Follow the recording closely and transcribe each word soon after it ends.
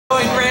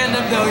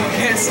No, you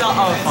can't stop.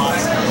 Oh,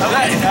 pause.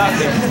 Okay. No,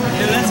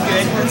 that's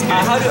good. That's good.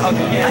 How do?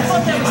 Okay. I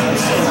thought that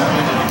was.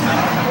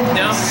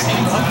 No.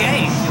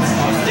 Okay. Let's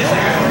do it.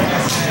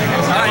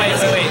 All right.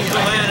 Wait. Am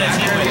I on a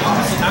team with?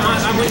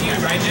 I'm with you,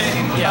 right, Jay?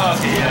 Yeah. Oh,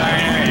 okay. All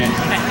right.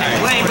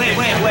 Wait.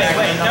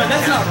 No,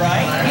 that's not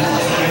right.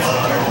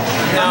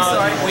 No, I'm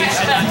sorry. We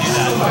should not do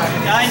that.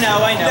 I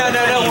know.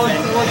 No.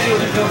 We'll do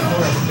it. Go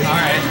for it. All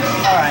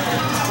right.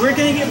 We're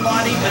gonna get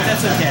bodied, but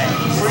that's okay.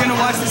 We're gonna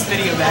watch this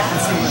video back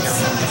and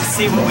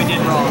see what we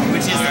did wrong,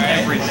 which is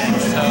everything.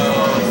 So,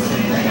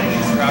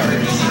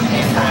 Robert,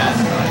 crap.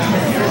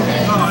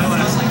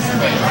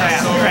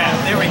 Crap.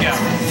 There we go.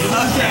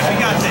 Okay, we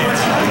got there.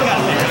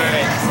 All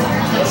right.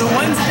 So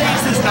one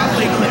stage does not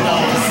legal at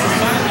all.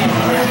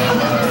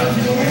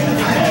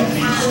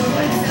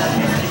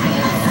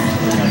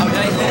 Oh,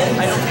 did I hit it?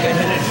 I don't think I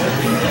hit it.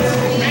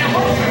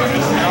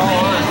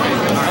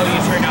 Oh, you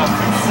turned off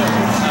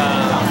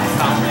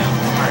foul now.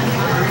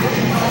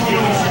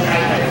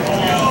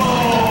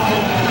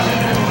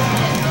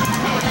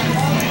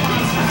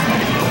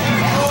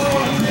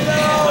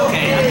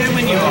 Okay, I'm good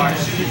when you are.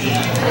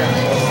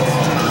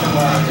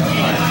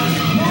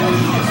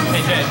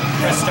 Hey, Jay,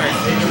 press start.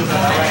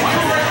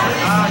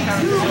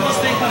 Just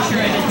making sure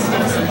I didn't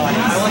steal somebody.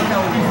 I like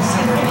how we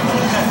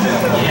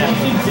yeah.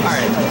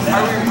 Alright.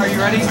 Are you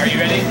ready? Are you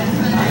ready?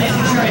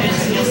 Making sure I didn't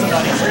steal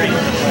somebody's drink.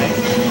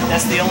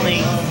 That's the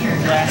only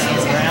glass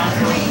that's around.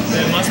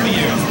 It must be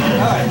you.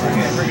 Alright,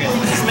 we're good.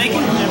 Just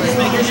making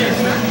sure.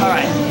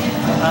 Alright.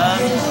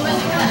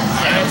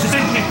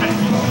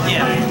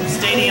 Yeah,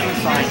 stadium is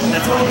fine.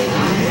 That's fine.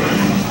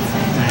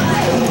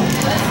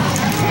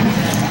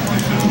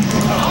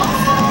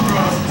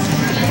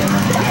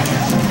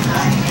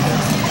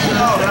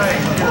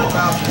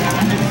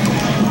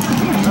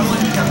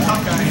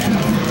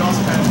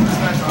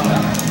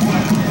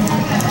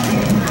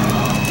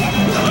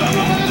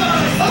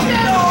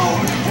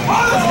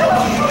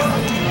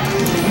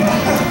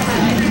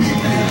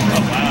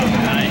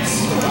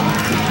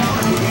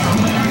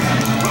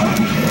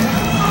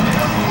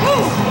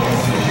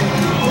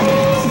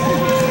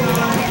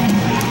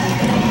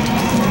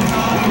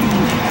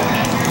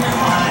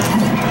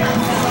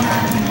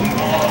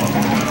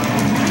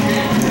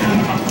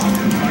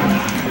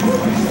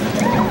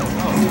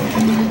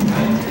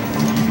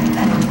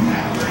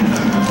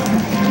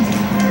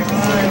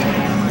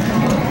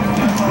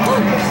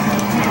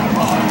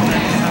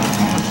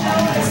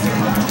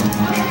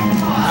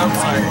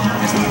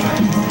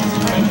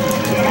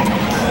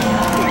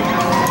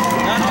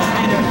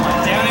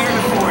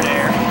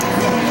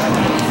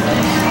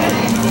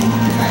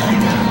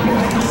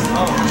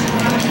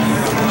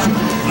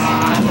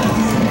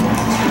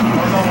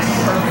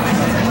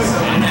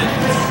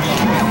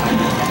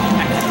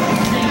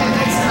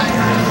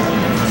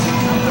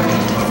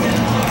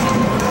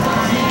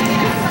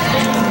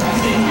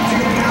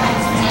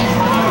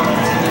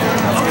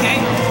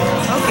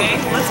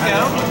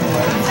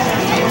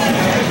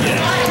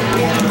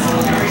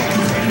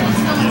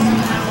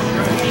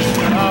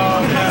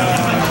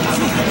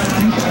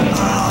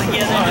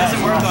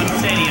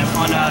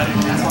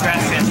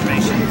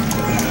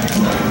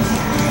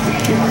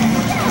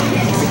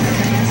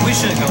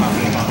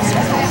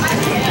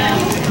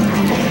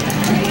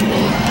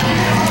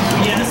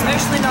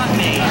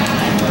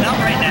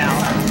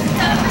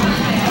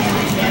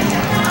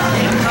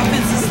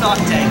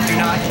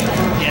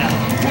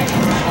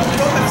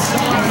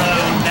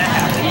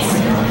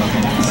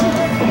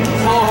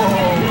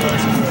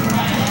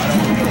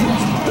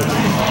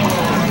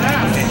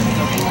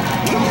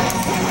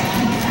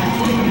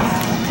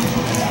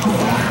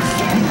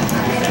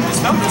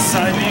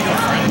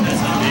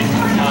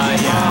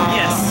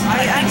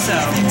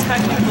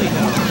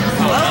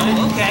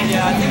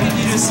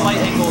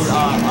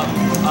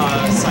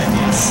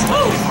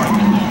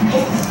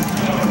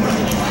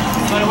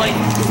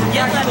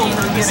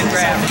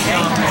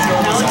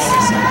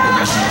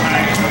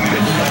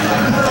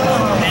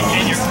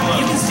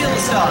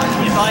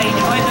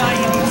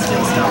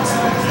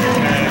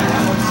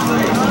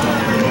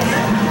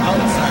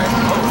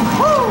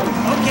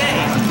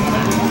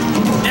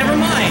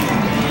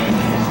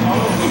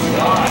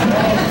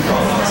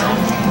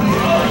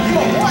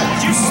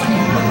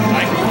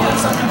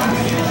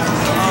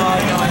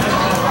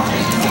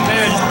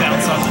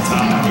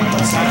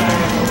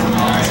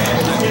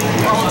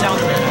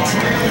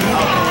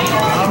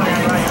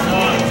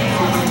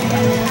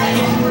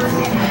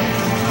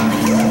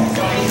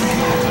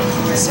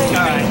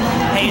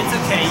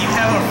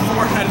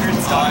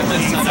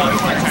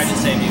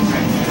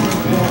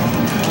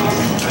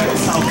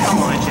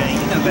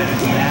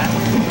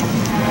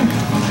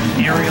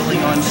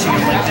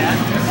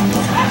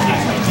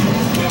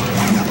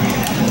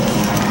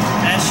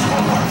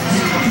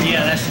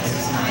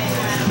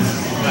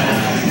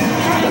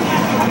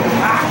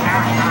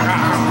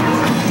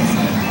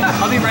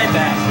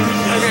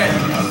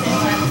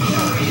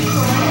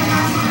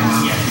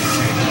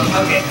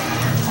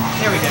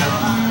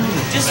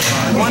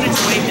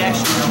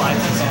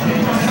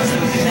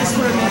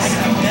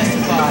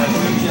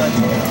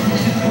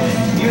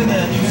 You're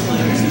the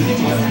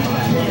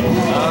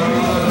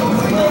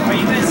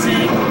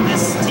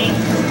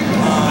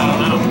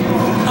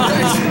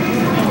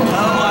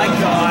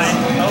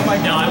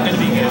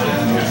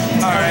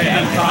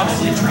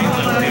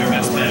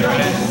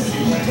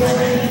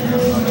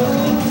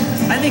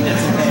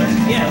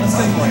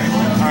Greenland's good for it.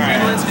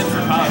 Alright. Greenland's good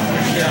for pop.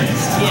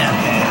 Yeah.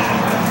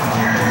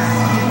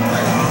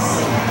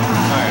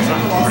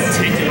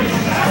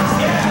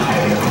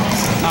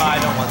 Oh, I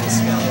don't want this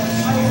skin.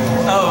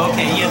 Oh,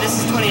 okay. Yeah, this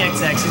is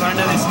 20XX. You want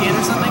another skin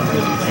or something?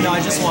 No, I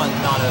just want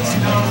Nano's.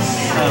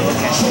 Oh,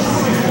 okay.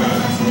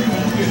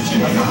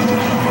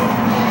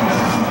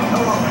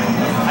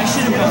 I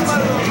should have built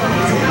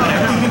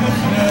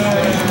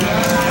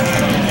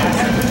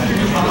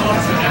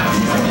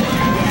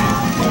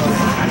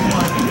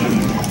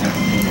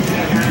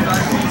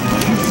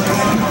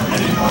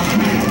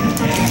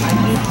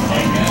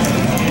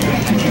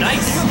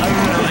Nice. I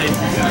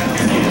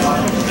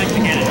think the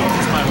Ganondorf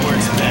is my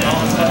worst bet.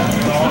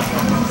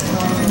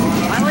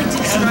 I like to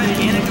describe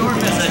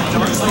Ganondorf as a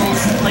Dark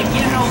Souls, like,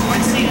 you know,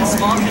 one scene in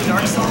Small in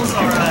Dark Souls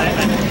or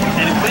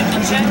an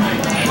equipment check.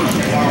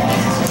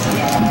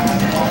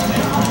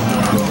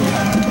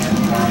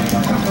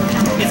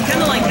 It's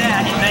kind of like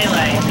that in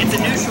Melee. It's a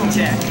neutral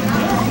check.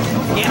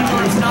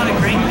 Ganondorf's not a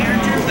great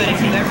character, but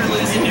if you ever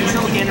lose a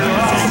neutral,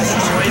 Ganondorf just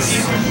destroys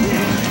you.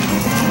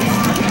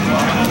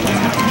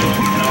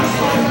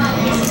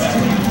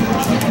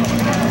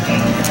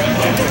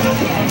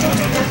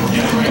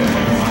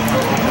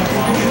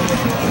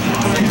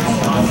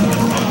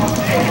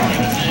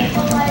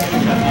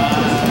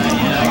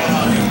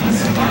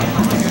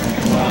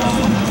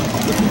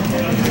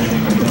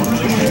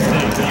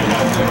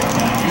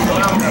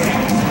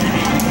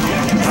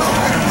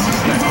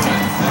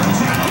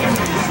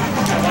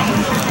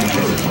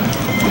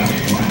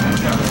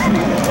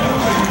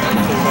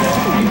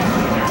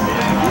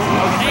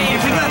 Hey,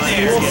 we got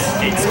there.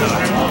 8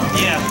 stars.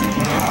 Yeah.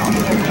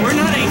 We're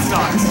not 8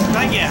 stars.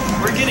 Not yet.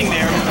 We're getting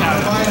there.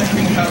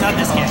 Not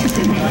this game.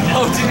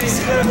 Oh, did you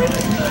see that?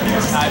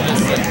 I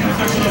just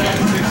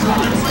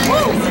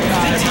woo!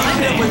 They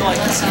timed it with like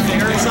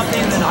fair or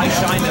something, then I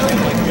shined it with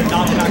like the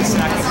knockback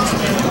stack.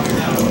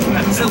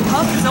 So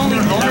Puff is only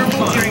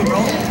vulnerable during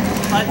roll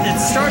at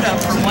startup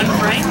for 1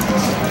 frame,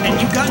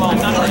 and you got the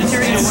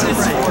military to 1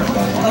 frame.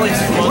 Oh, it's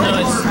 4? Well, no,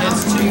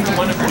 it's 2,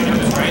 1 of your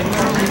moves, right?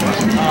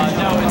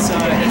 No, it's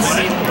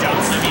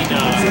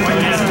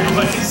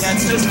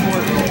it's just 4.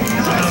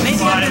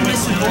 Maybe I'm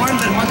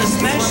misinformed, but on the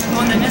Smash,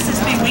 on the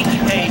SSB wiki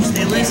page,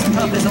 they list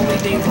Puff as only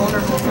being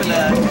vulnerable for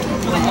the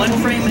 1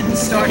 frame at the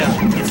startup.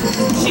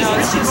 She's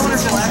really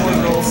vulnerable after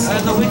rolls.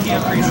 The wiki,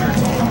 I'm pretty sure.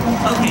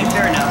 Okay,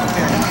 fair enough.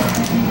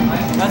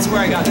 That's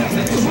where I got that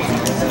finish.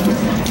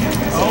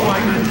 Oh my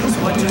goodness,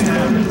 what just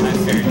happened? I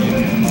feared you.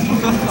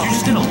 You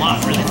just did a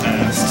lot really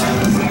fast.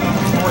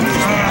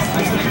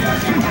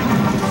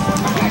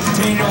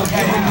 Daniel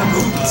getting the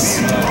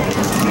boots.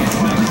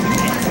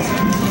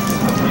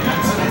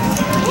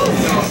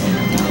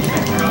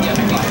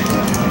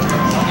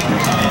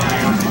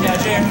 Yeah,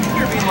 Jay,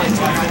 you're being like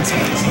too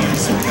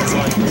defensive.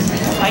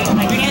 I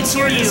can't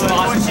hear you,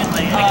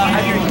 unfortunately. I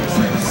can't hear you.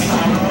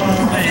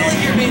 I feel like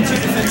you're being too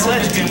defensive.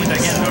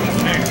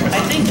 I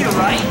think you're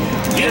right.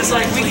 Because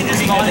like we can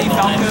just body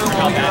Falco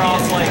while you're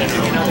off like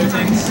doing other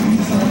things.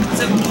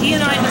 So he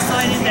and I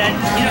decided that,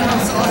 you know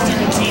how often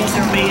in teams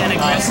there will be an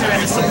aggressor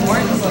and a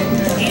support?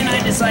 He and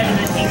I decided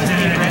that he was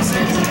the aggressor.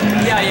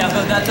 Yeah,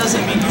 but that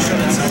doesn't mean you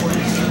shouldn't support.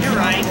 You're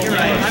right.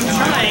 I'm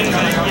trying,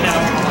 but you know,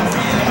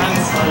 I'm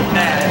so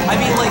bad. I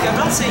mean, like, I'm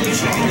not saying you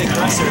should be the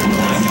aggressor.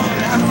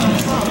 I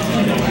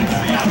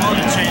want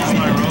to change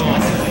my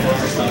rules.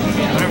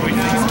 Whatever we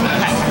think.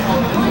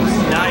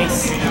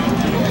 Nice.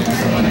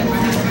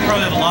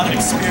 Probably have a lot of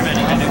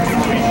experimenting to do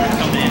before we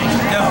come to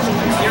anything. No,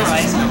 you're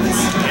right.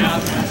 Yeah.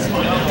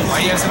 Why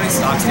do you have so many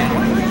stocks, Dan?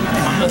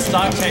 I'm the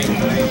stock tank.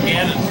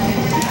 Ganon.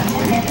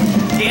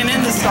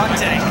 Ganon, the stock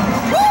tank.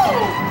 Woo!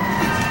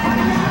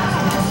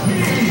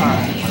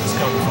 Alright, let's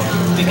go.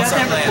 We got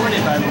that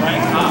recorded, by the way.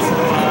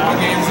 What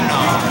games are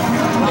not?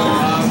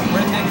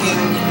 We're thinking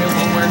it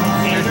will work.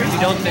 You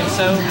don't think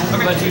so?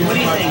 Okay. But what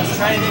do you think?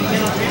 Try it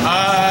again?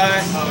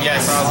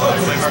 Yes.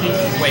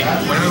 Wait,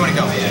 where do we want to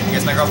go?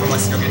 Because my girlfriend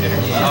wants to go get dinner.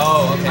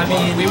 Oh, okay. I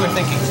mean, we were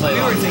thinking play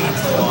on,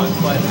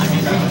 but I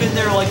mean, we've been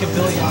there like a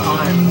billion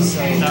times.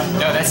 So.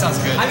 No, that sounds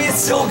good. I mean, it's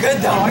still good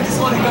though. I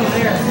just want to go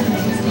there.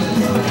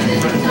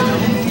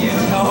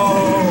 No.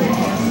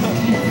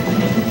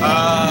 No.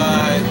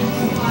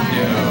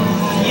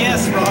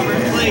 Yes,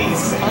 Robert,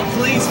 please.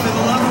 Please, for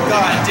the love of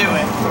God, do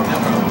it. No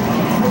problem.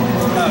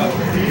 Oh.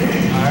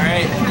 All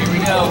right, here we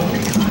go.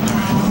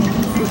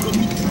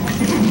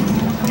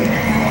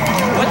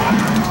 What?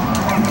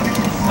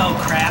 Oh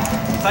crap!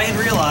 If I had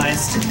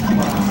realized,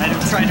 I'd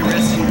have tried to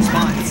rest in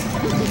response.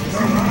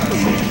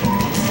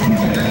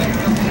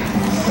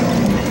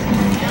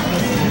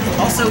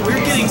 Also,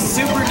 we're getting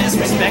super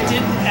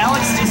disrespected.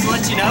 Alex, just to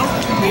let you know,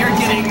 we are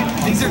getting,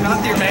 these are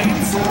not their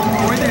mains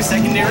or their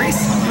secondaries.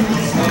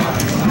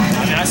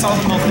 I mean, I saw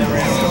them both in the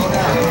round.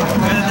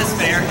 That's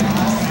fair.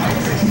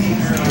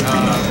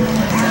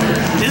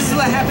 This is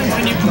what happens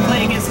when you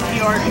play against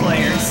PR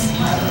players.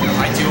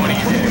 I do want to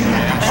get dinner.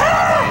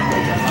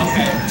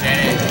 Okay.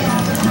 Jay.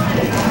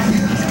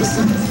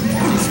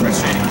 It's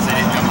frustrating because I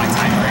didn't know my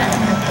time frame.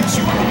 She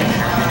wanted to get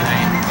dinner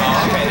tonight.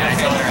 Oh, okay.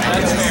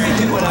 That's fair. You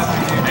do whatever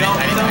you do.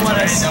 Don't let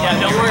us.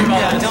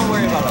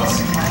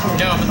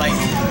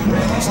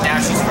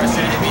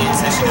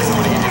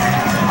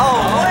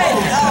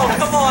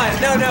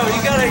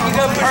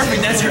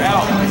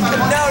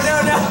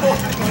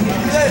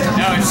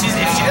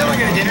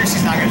 dinner,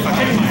 she's not gonna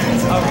fucking eat.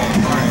 Okay,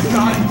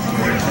 alright.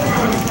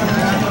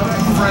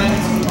 Friend.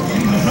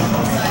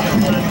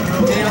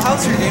 Daniel,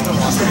 how's your game of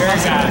Monster? Very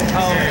bad.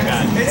 Very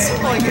bad. It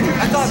seemed like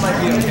I thought it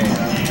might be okay.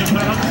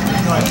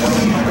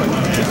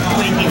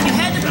 Wait, if you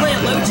had to play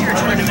a low-tier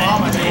tournament,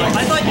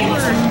 I thought you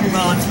were...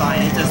 Well, it's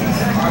fine. It doesn't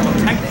matter.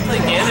 Technically,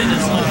 Ganon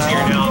is low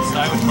tier now,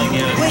 so I would play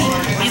Ganon. Wait,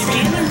 is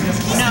Ganon?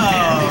 No.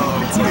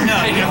 No.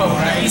 I know,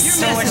 right? He's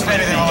so much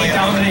better than all the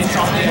other dominates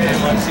all the other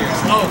low tiers.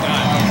 Oh,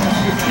 God.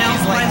 Now,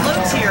 by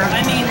low-tier,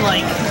 I mean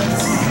like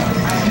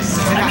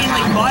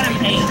bottom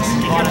 8.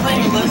 If you're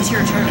playing a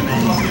low-tier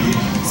tournament.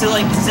 So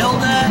like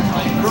Zelda,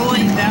 Roy,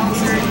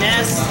 Bowser,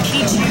 Ness,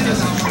 Pichu,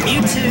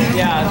 Mewtwo.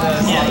 Yeah,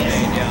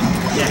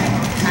 Yeah.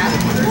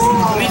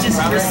 We just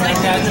recite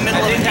that in the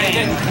middle of the I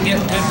game. can get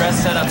good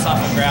rest setups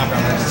off of grab.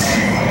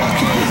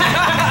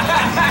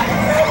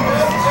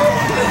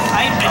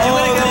 I do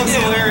what I gotta do.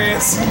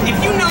 Hilarious. If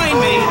you 9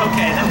 me,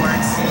 okay, that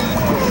works.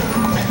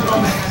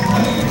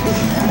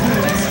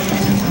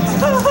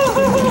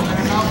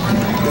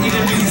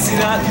 Did you see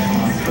that?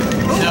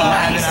 No,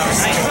 I haven't ever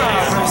seen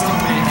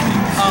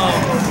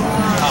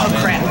Oh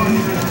crap.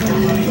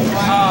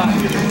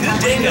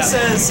 Daniel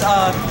says,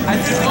 I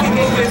think we can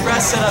get good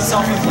rest setups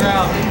off the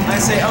ground. I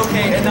say,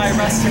 okay, and I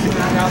rest him to the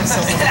ground.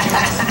 So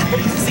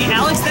See,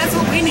 Alex, that's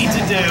what we need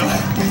to do.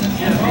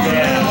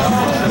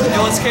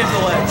 Yo, let's camp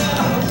the ledge.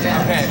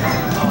 Okay.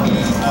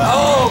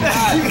 Oh,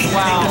 God.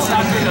 Wow.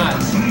 Stop or not?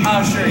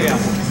 Oh, sure, yeah.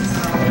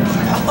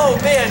 Oh,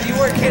 man, you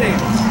weren't kidding.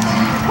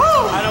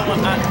 Woo! I don't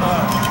want that.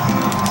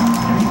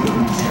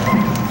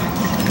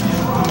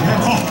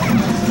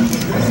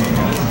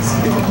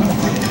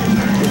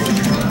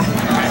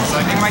 Alright, so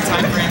I think my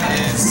time frame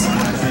is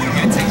I'm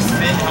gonna take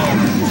Finn home.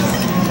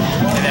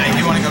 And then I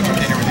do want to go to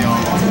dinner with y'all.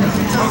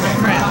 Okay,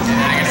 crap. And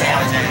then I'm gonna hang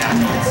out with Jenny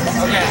afterwards.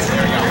 Okay.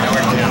 There we go. That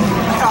worked out.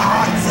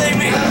 Save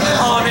me.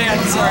 Oh, man,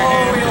 sorry.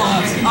 Oh, we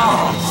lost.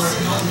 Oh.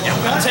 Yeah,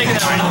 I'm taking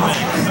that right in a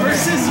minute.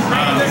 Versus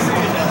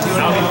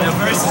The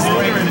versus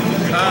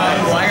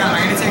Well, I'm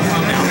gonna take him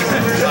home now.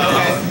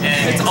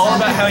 And It's all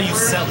about how you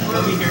sell it.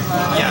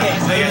 yeah,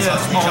 I guess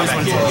I'll just always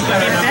want to. If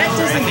that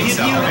doesn't give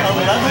you a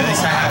level, At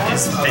least I have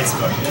his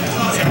Facebook.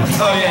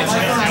 Oh, yeah.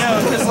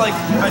 No, because, like,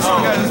 I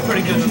saw a guy who's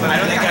pretty good with I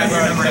don't think I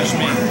remember me.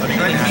 me.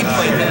 He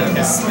played him, and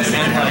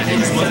like, he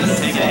just wasn't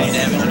taking any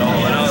damage at all.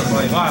 And I was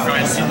like, wow,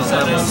 I see the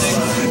setup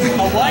thing.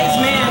 a wise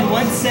man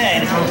once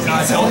said,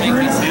 Don't make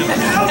me do it.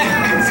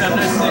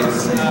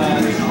 706,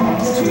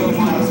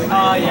 201.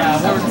 Yeah,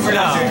 we're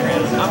not doing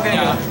it. I'm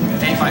gonna go.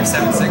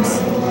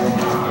 8576.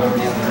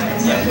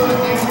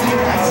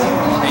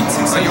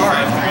 So you are.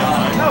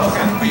 Oh,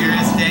 okay. But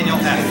yours is Daniel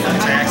F.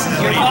 Which I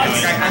accidentally.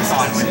 I'm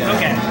Fox.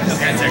 okay.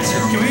 Okay, text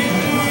you.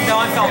 No,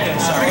 I'm Falco,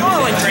 sorry. Can we go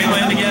on, like,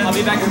 Dreamland again? I'll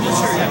be back in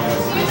sure, yeah.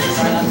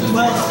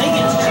 Well, they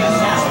get to choose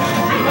now.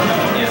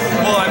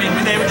 Well, I mean,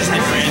 they were just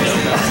like random.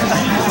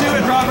 Do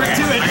it, Robert,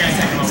 do it.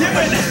 Do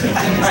it.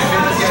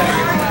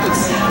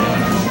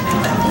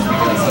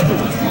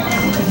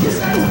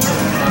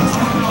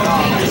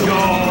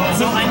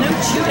 So I know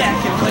Chudak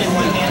can play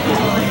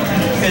one-handed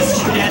because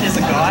Chudak is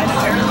a god,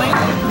 apparently.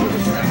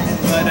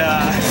 But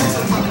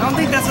I don't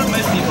think that's what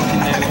most people can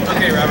do.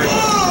 Okay, Robert.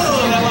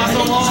 I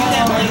think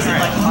Chudak plays it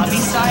like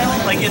hobby style.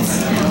 Like he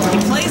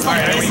plays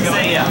like this.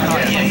 Yeah.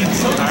 Alright,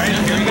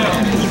 here we go.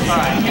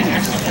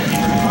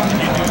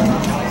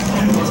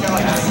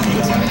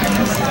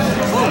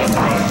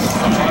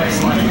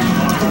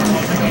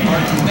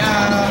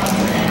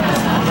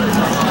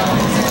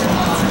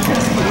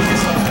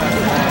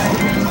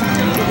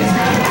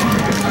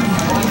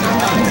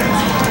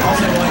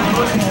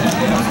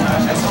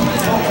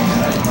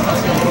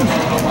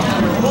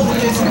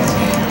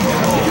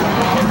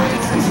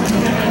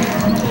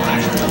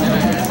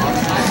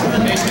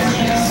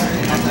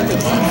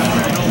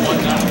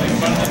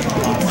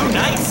 Oh,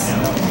 nice.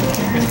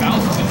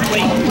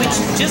 Wait,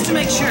 just to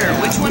make sure,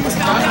 which one was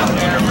Falco?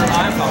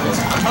 I'm Falco.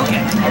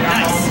 Okay,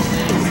 nice.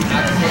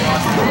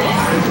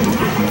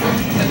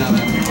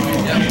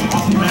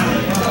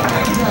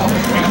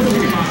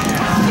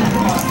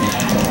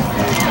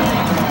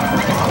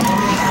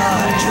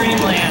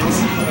 Dreamland.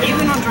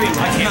 Even on Dreamland.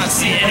 I cannot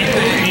see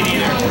anything. Me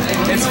neither.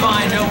 It's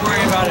fine, don't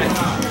worry about it.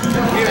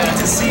 We have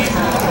to see.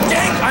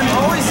 Dang, I'm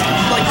always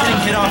like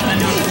getting hit off and then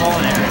doing the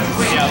fallen area.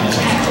 Yeah,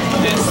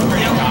 it's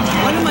pretty common.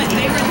 One of my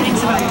favorite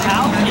things about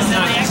CAUP is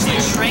that they actually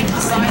shrank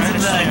the size of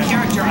the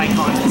character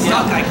icons, the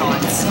stock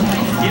icons. It's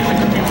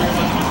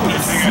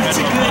such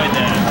a good...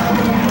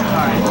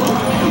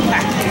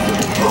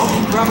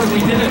 Robert,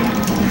 we did it.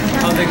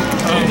 Oh,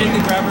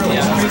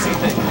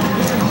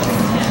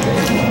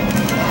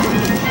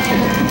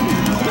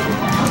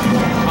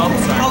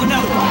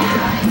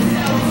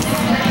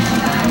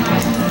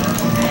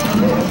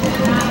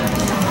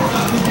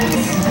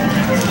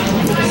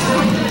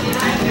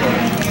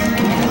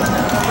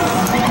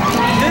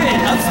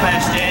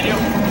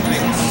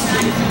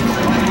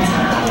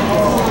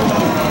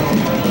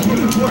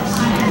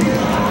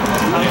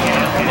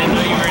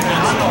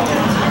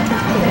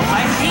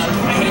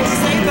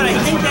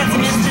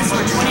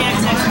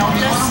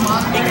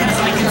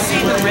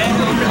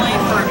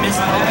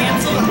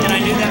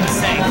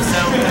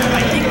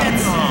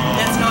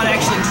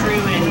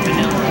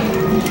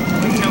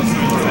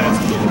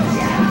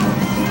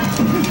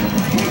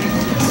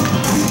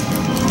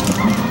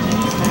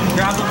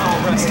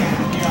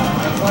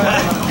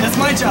 That's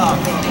my job.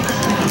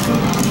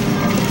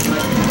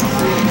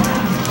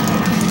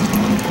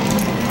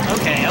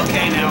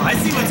 Okay, now I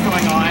see what's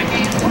going on.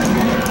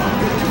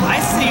 I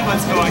see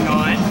what's going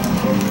on.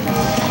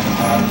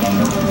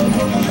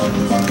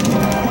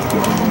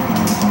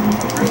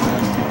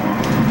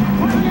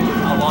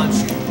 I'll launch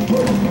you.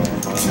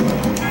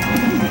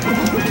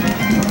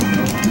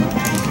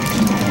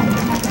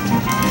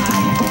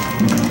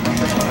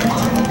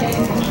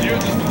 You're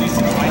just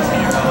releasing twice a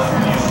year.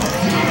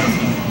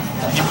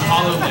 You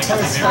follow like the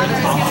very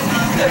top.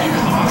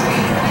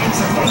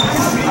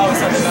 Oh, is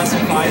that the best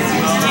advice?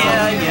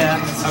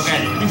 Yeah.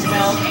 Okay.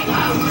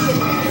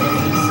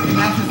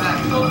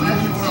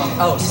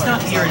 Oh, He's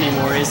not here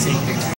anymore, is he?